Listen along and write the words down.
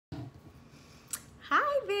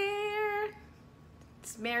there.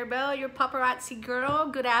 It's Maribel, your paparazzi girl.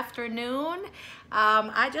 Good afternoon.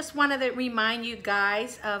 I just wanted to remind you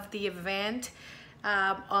guys of the event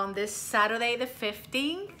on this Saturday the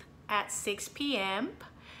 15th at 6 p.m.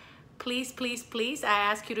 Please, please, please, I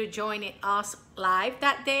ask you to join us live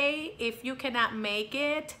that day. If you cannot make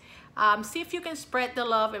it, see if you can spread the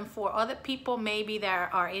love, and for other people maybe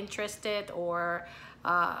that are interested or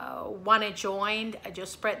want to join,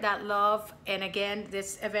 just spread that love. And again,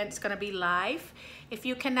 this event's gonna be live. If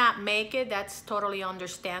you cannot make it, that's totally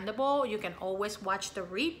understandable. You can always watch the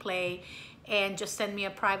replay and just send me a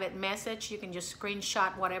private message. You can just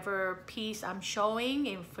screenshot whatever piece I'm showing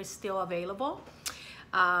if it's still available.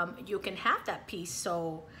 You can have that piece.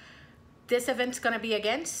 So this event's gonna be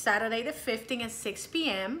again Saturday the 15th at 6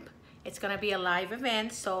 p.m. It's gonna be a live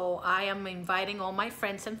event, so I am inviting all my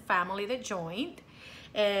friends and family to join.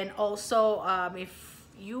 And also, if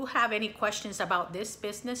you have any questions about this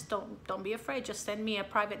business, don't be afraid. Just send me a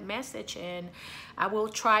private message, and I will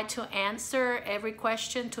try to answer every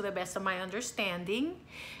question to the best of my understanding.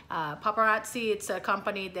 Paparazzi, it's a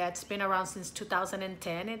company that's been around since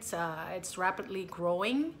 2010. It's rapidly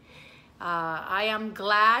growing. I am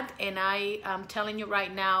glad, and I'm telling you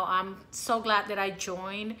right now, I'm so glad that I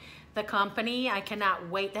joined the company. I cannot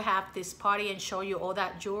wait to have this party and show you all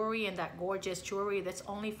that jewelry and that gorgeous jewelry that's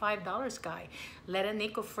only $5, guy. Let it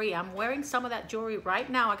nickel free. I'm wearing some of that jewelry right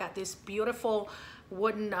now. I got this beautiful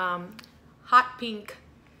wooden hot pink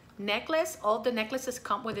necklace. All the necklaces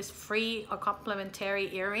come with this free or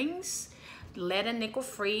complimentary earrings. Lead and nickel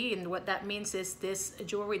free, and what that means is this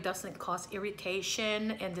jewelry doesn't cause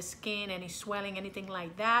irritation in the skin, any swelling, anything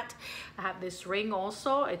like that. I have this ring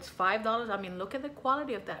also. It's $5. I mean, look at the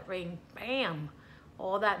quality of that ring. Bam!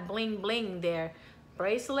 All that bling bling there.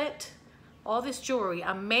 Bracelet, all this jewelry,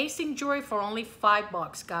 amazing jewelry for only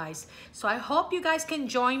 $5, guys. So I hope you guys can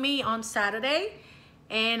join me on Saturday,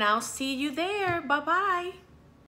 and I'll see you there. Bye bye.